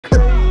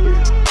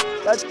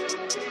That's...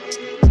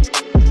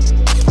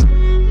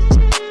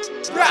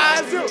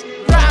 Brazil!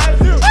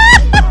 Brazil!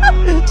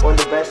 One of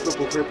the best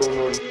local cripple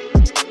ones.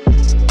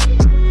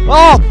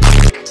 Oh!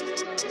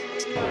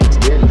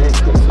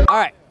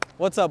 Alright,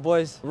 what's up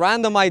boys?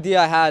 Random idea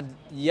I had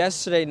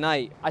yesterday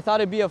night. I thought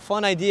it'd be a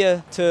fun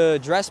idea to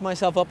dress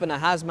myself up in a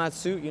hazmat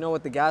suit, you know,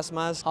 with the gas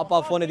mask. Hop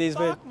off one of these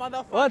vids.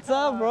 What's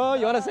up, bro?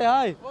 You wanna say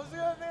hi?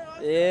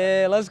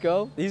 Yeah, let's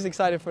go. He's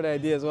excited for the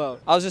idea as well.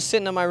 I was just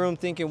sitting in my room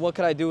thinking, what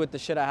could I do with the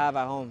shit I have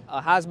at home?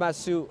 A hazmat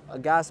suit, a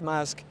gas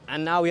mask,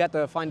 and now we have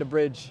to find a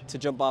bridge to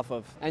jump off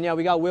of. And yeah,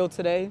 we got Will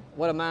today.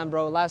 What a man,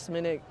 bro. Last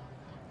minute,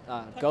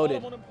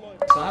 goated.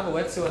 So I have a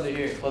wetsuit under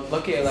here, but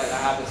look at it, like I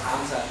have this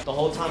handset. The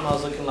whole time I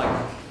was looking like,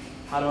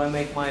 how do I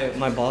make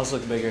my balls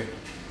look bigger?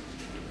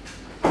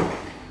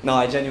 No,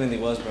 I genuinely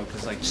was, bro,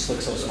 because like just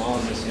looks so small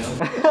in this, you know?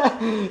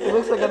 It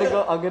looks like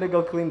I'm gonna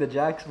go clean the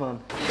jacks, man.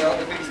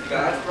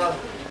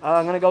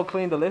 I'm gonna go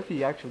clean the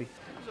liffy, actually.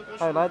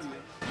 Alright, lads.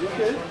 You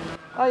okay?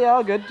 Oh yeah,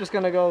 all good. Just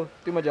gonna go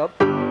do my job.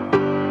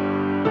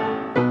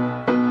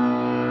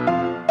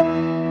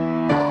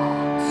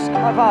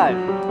 High five.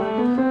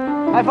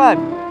 High five.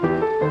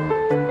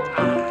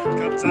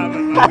 Good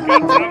time, man.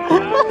 Good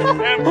time,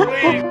 man. And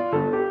please.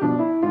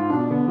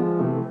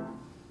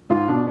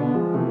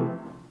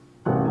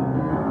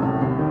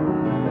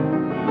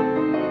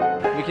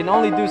 We can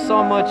only do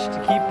so much to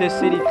keep this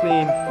city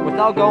clean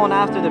without going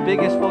after the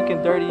biggest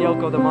fucking dirty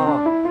yoke of them all.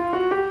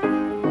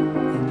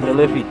 The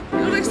Liffey.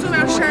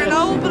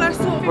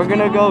 We're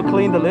gonna go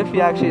clean the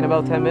Liffey actually in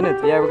about 10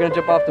 minutes. Yeah, we're gonna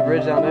jump off the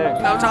bridge down there.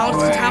 No, it's all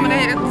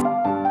contaminated.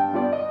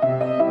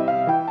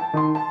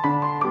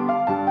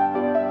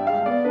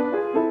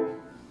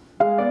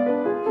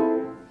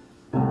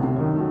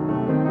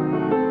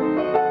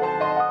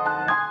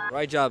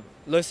 Right job.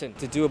 Listen,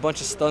 to do a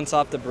bunch of stunts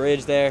off the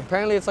bridge there.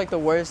 Apparently it's like the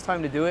worst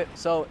time to do it.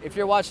 So if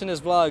you're watching this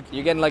vlog,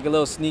 you're getting like a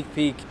little sneak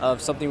peek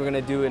of something we're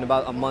gonna do in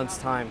about a month's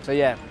time. So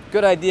yeah,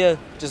 good idea,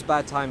 just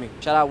bad timing.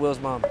 Shout out Will's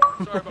mom.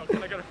 Sorry, bro.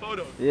 Can I get a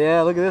photo?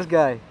 Yeah, look at this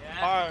guy.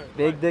 Yeah. All right.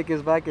 Big Dick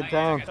is back in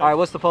town. All right,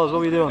 what's the pose? What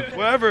are we doing?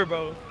 Whatever,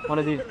 bro. One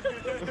of these.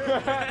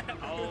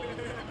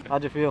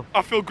 How'd you feel?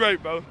 I feel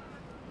great, bro.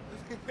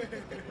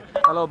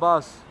 Hello,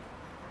 boss.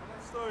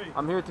 Sorry.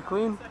 I'm here to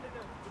clean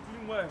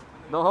Clean where?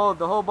 the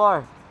whole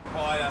bar.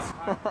 Oh, yeah.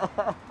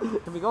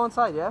 Can we go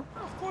inside, yeah?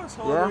 Of course.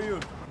 How Yeah? old are you?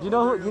 Do you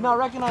know who? Do you not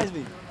recognize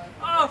me?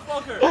 Ah,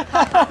 fucker. I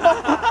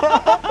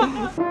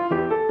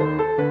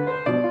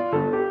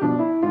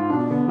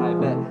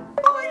bet.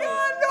 Oh my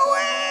God, no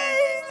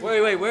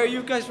way! Wait, where are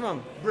you guys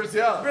from?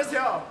 Brazil.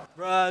 Brazil.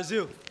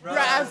 Brazil.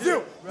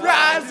 Brazil.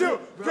 Brazil.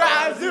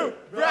 Brazil.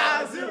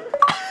 Brazil.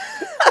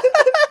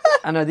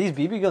 And are these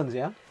BB guns,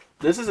 yeah?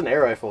 This is an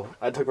air rifle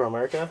I took from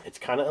America. It's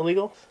kind of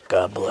illegal.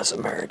 God bless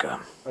America.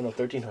 I know,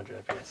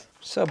 1300 FPS.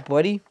 What's up,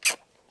 buddy?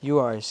 You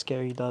are a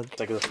scary dog. It's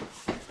like a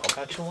pump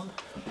action one.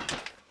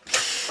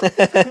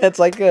 It's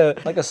like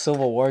a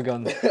Civil War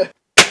gun.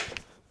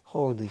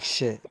 Holy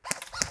shit.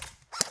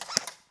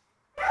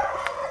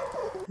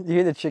 You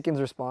hear the chickens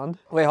respond?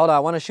 Wait, hold on. I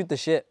want to shoot the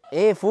shit.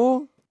 Hey,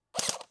 fool.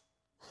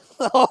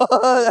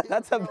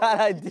 That's a bad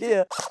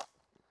idea.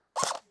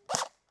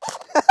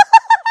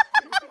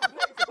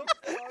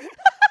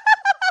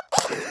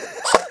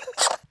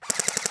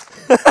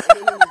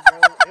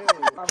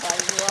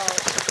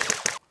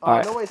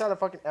 Alright. No way, it's out of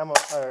fucking ammo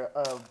or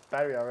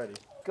battery already.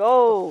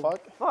 Go. Fuck.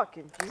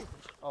 Fucking.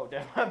 Oh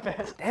damn, my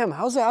bad. Damn,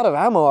 how's it out of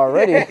ammo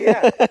already?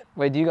 Yeah.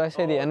 Wait, do you guys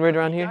say the N-word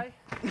around here?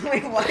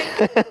 Wait, what?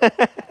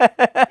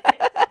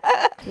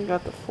 You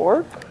got the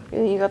fork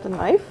and you got the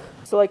knife.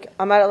 So like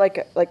I'm at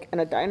like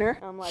in a diner.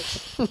 I'm like,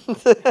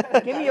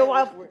 give me a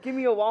waffle. Give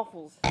me a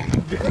waffles.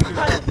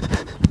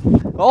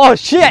 Oh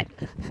shit!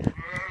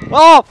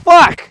 Oh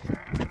fuck!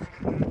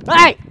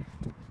 Hey!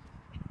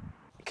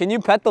 Can you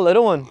pet the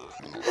little one?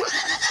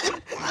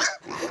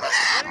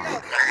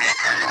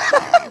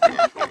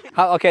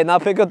 Okay, now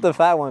pick up the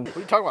fat one. What are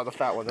you talking about, the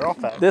fat one? They're all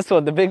fat. This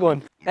one, the big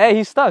one. Hey,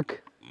 he's stuck.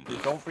 Dude,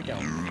 don't freak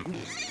out.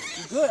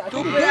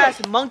 Stupid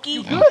ass monkey.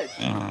 You good?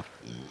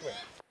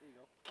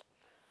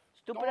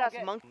 Stupid ass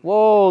monkey.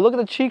 Whoa, look at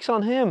the cheeks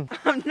on him.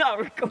 I'm not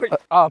recording.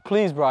 Oh,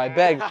 please, bro, I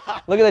beg.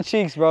 Look at the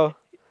cheeks, bro.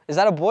 Is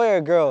that a boy or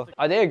a girl?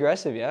 Are they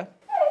aggressive, yeah?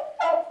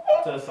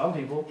 To some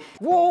people.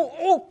 Whoa,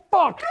 oh,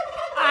 fuck.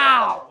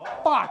 Ow,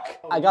 fuck.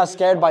 I got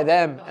scared by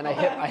them and I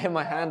hit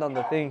my hand on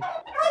the thing.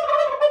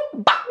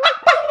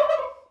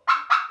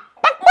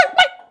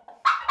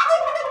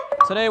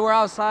 Today we're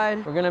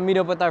outside. We're gonna meet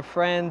up with our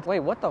friend. Wait,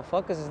 what the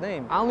fuck is his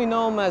name? I only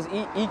know him as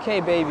EK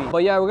Baby.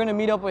 But yeah, we're gonna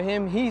meet up with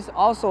him. He's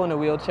also in a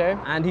wheelchair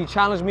and he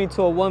challenged me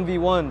to a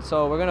 1v1.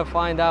 So we're gonna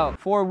find out.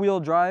 4-wheel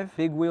drive,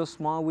 big wheel,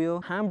 small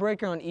wheel,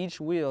 handbrake on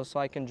each wheel so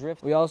I can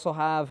drift. We also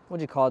have, what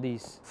do you call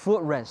these?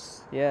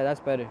 Footrests. Yeah,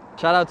 that's better.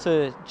 Shout out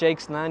to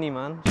Jake's nanny,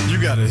 man.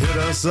 You gotta hit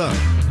us up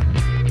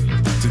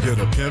to get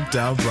a pimped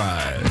out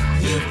ride.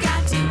 You've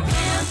got to pimp my ride.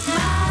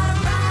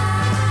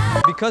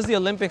 Because the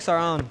Olympics are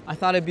on, I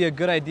thought it'd be a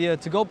good idea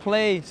to go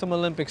play some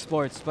Olympic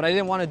sports, but I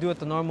didn't want to do it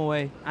the normal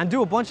way and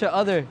do a bunch of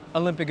other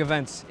Olympic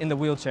events in the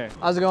wheelchair.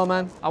 How's it going,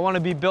 man? I want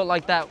to be built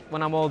like that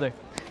when I'm older.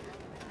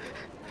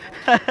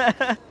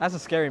 That's a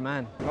scary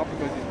man. Not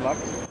because he's black.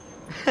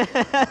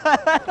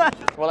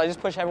 Well, I just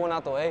push everyone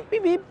out the way.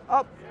 Beep, beep.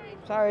 Oh,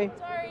 sorry.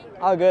 Sorry.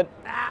 All good.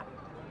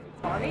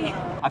 Sorry.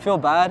 I feel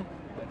bad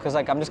because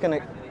like I'm just gonna.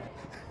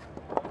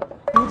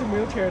 Who's in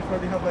wheelchairs where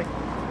they have like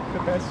the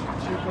best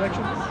shoe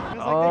collections?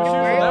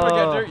 Never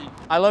get dirty.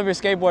 I love your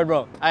skateboard,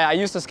 bro. I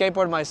used to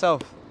skateboard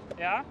myself.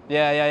 Yeah?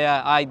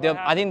 Yeah. I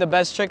think the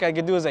best trick I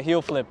could do is a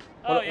heel flip.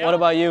 What, yeah? what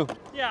about you?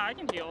 Yeah, I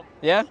can heel.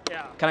 Yeah?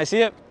 Yeah. Can I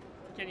see it?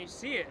 Can you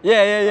see it?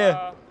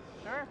 Yeah.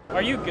 Sure.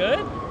 Are you good?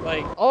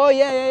 Like, Oh,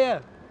 yeah.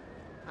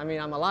 I mean,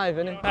 I'm alive,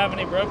 innit? have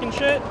any broken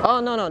shit? Oh,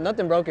 no,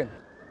 nothing broken.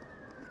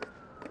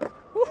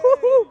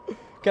 Woo-hoo-hoo.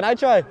 Can I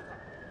try?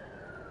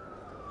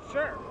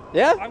 Sure.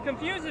 Yeah? I'm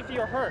confused if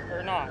you're hurt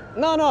or not.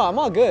 No, I'm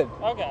all good.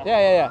 Okay.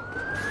 Yeah.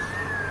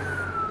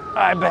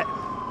 I bet.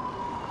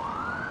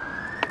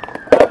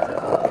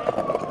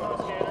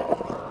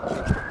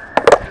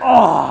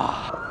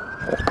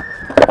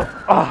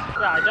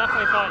 Yeah, I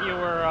definitely thought you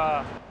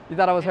were, You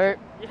thought I was hurt?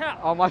 yeah.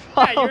 Oh, my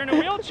fault. Yeah, you're in a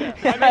wheelchair.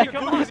 I mean,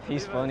 come on.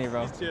 He's funny,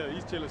 bro. He's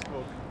chill as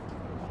fuck.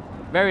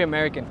 Very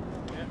American.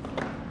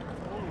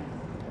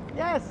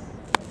 Yes!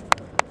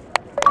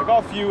 I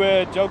got a few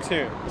jokes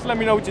here. Just let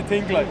me know what you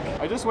think. Like,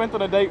 I just went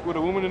on a date with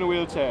a woman in a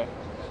wheelchair.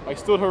 I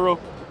stood her up,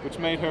 which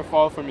made her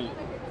fall for me.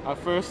 At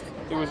first,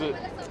 it was a...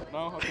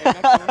 No? Okay,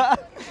 next one.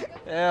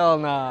 Hell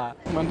nah.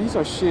 Man, these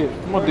are shit.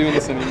 I'm not doing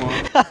this anymore.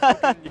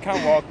 You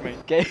can't walk, mate.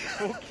 Okay.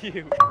 Fuck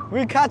you.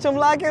 We catch him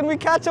lacking.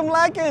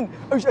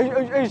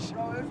 Ush.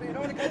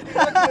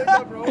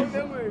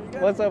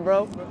 What's up,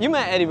 bro? You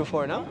met Eddie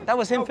before, no? That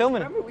was him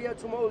filming it. Remember we had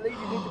some old lady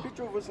take the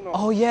picture of us and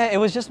all. Oh yeah, it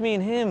was just me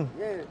and him.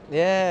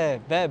 Yeah.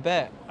 Yeah,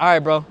 bet. All right,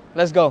 bro,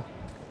 let's go.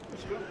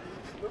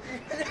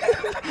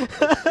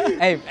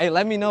 hey,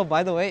 let me know,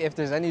 by the way, if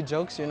there's any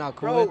jokes you're not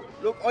cool with. Bro,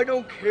 look, I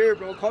don't care,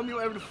 bro. Call me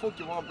whatever the fuck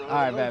you want, bro.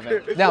 All right,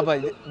 bet. Yeah,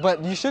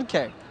 but you should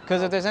care.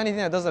 Because if there's anything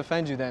that does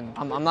offend you, then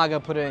I'm not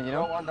going to put it in, you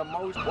know? Bro, I'm the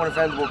most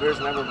unoffendable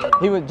person ever,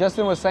 bro.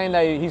 Justin was saying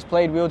that he's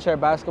played wheelchair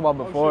basketball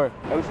before.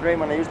 I was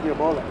Raymond, I used to be a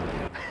baller.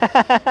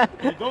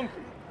 You dunk.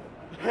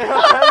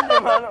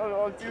 I'm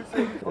like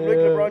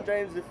LeBron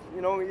James if,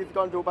 you know, you've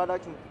gone to a bad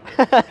action.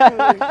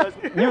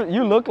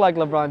 You look like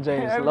LeBron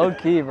James, low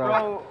key,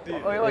 bro.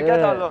 Bro, I get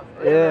that, look.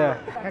 Yeah.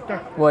 Hector,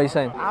 What are you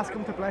saying? ask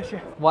him to bless you.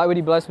 Why would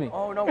he bless me?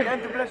 Oh no, then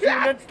to bless you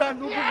and then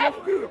stand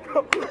up.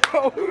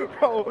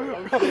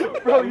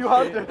 Bro, you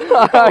have to.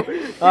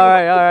 All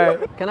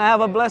right. Can I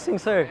have a blessing,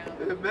 sir?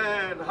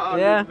 Amen,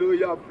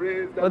 hallelujah,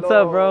 praise the What's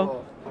Lord. up,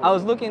 bro? I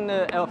was looking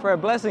for a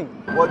blessing.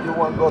 What do you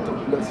want God to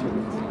bless you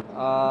with?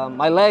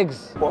 My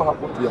legs. What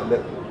happened to your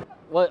leg?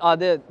 Well,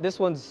 this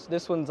one's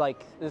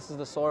like, this is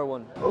the sore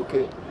one.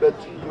 Okay, but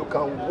you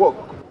can walk.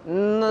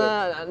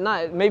 Nah,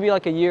 not maybe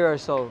like a year or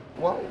so.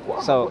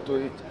 What So- happened to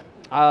it?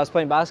 I was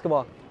playing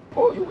basketball.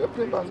 Oh, you were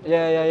playing basketball?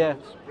 Yeah.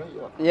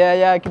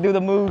 Yeah, I can do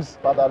the moves.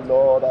 Father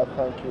Lord, I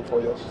thank you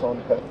for your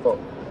son Hector.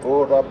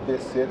 Oh, Rabbi,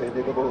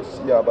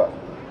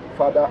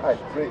 Father, I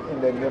pray in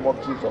the name of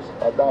Jesus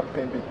that that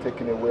pain be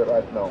taken away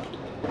right now.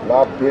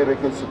 La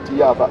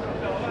Berekesutiaba.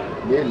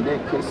 In the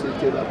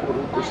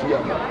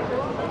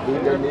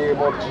name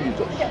of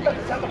Jesus.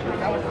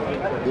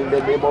 In the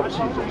name of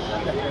Jesus.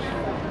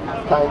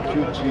 Thank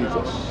you,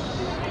 Jesus.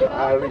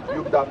 I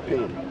rebuke that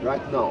pain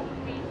right now.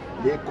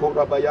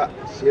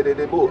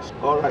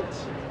 All right.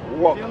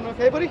 Walk. Feeling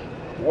okay, buddy?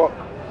 Walk.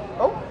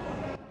 Oh.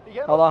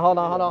 Hold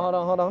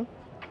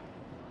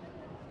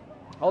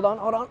on.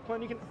 Come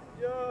on, you can.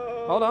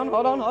 Hold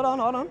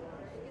on.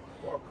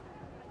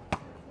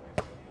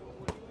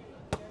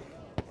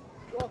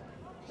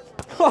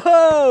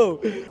 Whoa!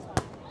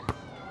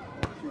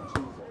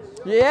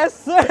 Yes,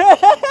 sir!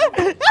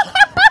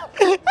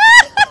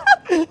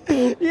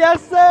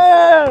 Yes,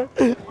 sir!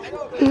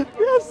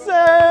 Yes,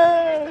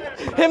 sir!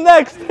 Him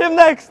next!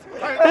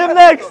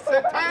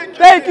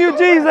 Thank you,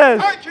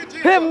 Jesus!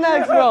 Him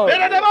next, bro!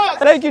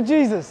 Thank you,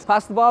 Jesus!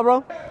 Pass the ball,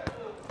 bro.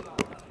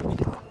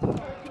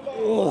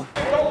 Oh.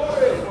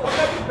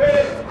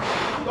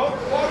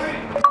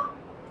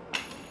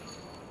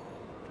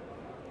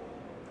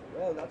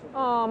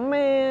 Oh,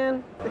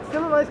 man. It's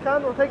still a nice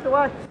candle, take the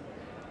wax.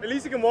 At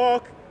least you can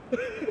walk.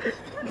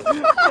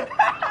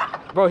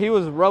 Bro, he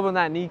was rubbing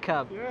that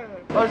kneecap. Yeah.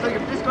 I was like,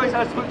 if this guy's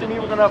has to me,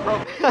 we're gonna have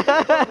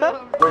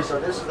problems. Wait, so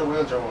this is the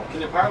wheelchair one.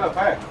 Can you parallel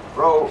park?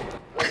 Bro,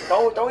 like,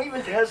 don't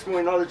even test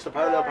my knowledge to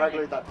parallel park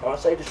like that. I'll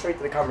say this straight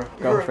to the camera.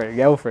 Go for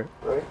it.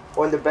 Right?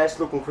 I'm the best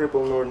looking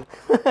cripple in Northern.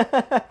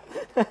 I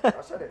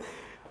said it.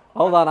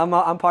 Hold on,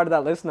 I'm part of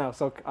that list now,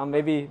 so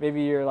maybe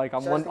you're like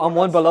I'm Says the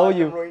one below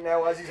you. right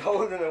now as he's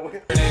holding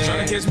it.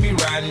 Tryna catch me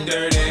riding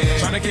dirty.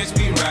 Tryna catch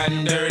me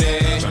riding dirty.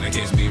 Tryna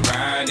catch me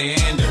riding dirty.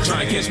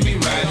 Tryna catch me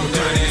riding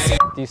dirty.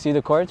 Do you see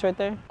the cords right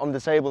there? I'm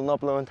disabled, not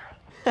blind.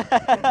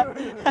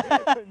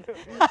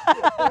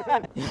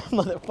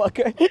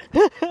 Motherfucker.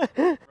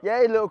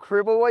 Yeah, you little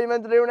cripple, what you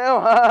meant to do now?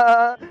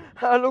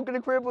 Look at the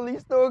cripple, he's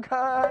stuck.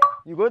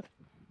 You good?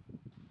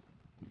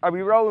 Are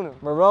we rolling?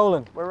 We're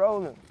rolling. We're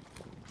rolling.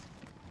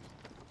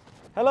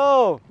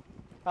 Hello.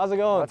 How's it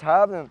going? What's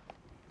happening?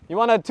 You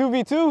want a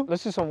 2v2?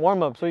 Let's do some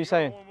warm-ups. What are you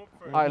saying?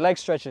 All right, leg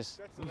stretches.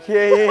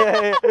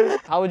 Yeah.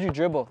 How would you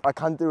dribble? I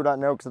can't do that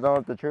now because I don't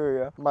have the theory,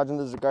 yeah? Imagine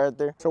there's a guard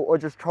there. So I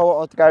just throw it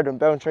off the guard and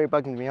bounce straight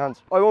back into my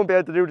hands. I won't be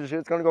able to do this shit,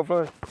 it's gonna go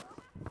flying.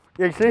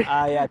 Yeah, you see?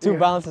 Yeah, two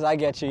bounces, I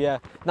get you, yeah.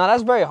 No,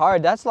 that's very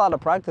hard. That's a lot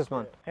of practice,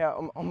 man. Yeah,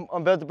 I'm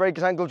about to break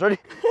his ankles, ready?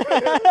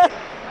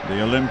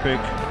 The Olympic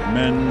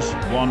men's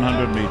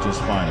 100 meters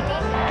final.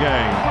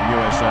 Gay,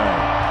 USA.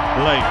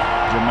 Blake,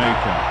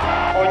 Jamaica.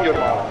 On your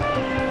mark.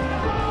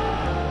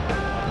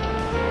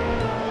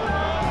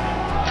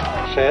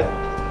 Set.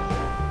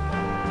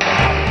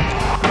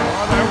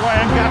 They're away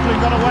and Gatlin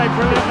got away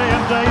brilliantly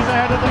and he's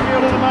ahead of the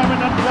field at the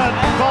moment and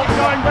Bolt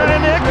going very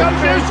near.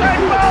 Comes Usain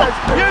Bolt!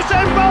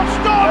 Usain Bolt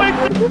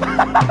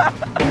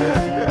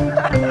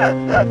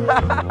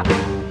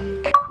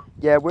storming!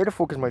 Yeah, where the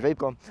fuck is my vape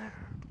gone?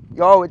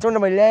 Yo, it's under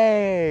my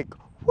leg.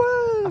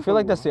 Woo! I feel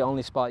like that's the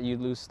only spot you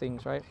lose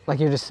things, right?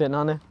 Like you're just sitting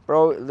on it.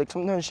 Bro, like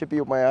sometimes shit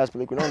be up my ass, but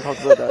like we don't talk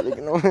about that, like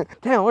you know.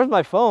 Damn, where's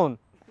my phone?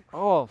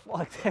 Oh,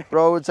 fuck.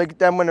 Bro, it's like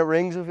then when it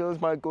rings, it feels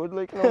mad good,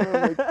 like you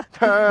know. Like,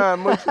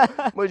 damn,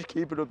 much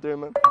keep it up there,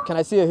 man. Can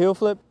I see a heel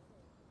flip?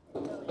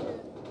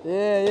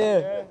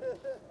 Yeah.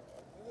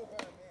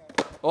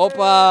 Opa!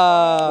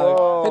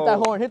 Whoa.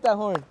 Hit that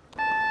horn.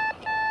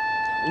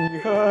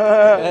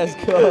 Yeah. Let's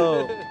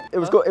go. It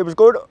was good. It was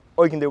good.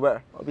 I can do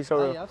better. I'll be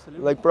sorry. Yeah,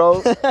 absolutely. Like,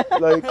 bro,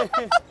 like.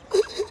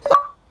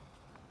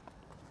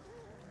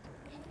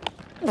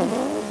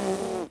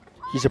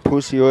 He's a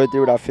pussy. I'd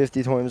do that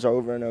 50 times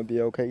over and I'll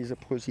be okay. He's a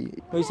pussy.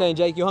 What are you saying,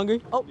 Jake? You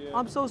hungry? Oh, yeah.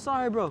 I'm so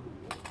sorry, bro.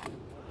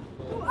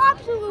 You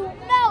absolute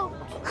no.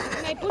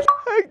 Heck,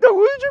 I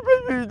want you to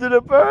bring me to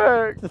the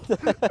park. I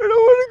don't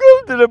want to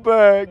go to the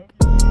park.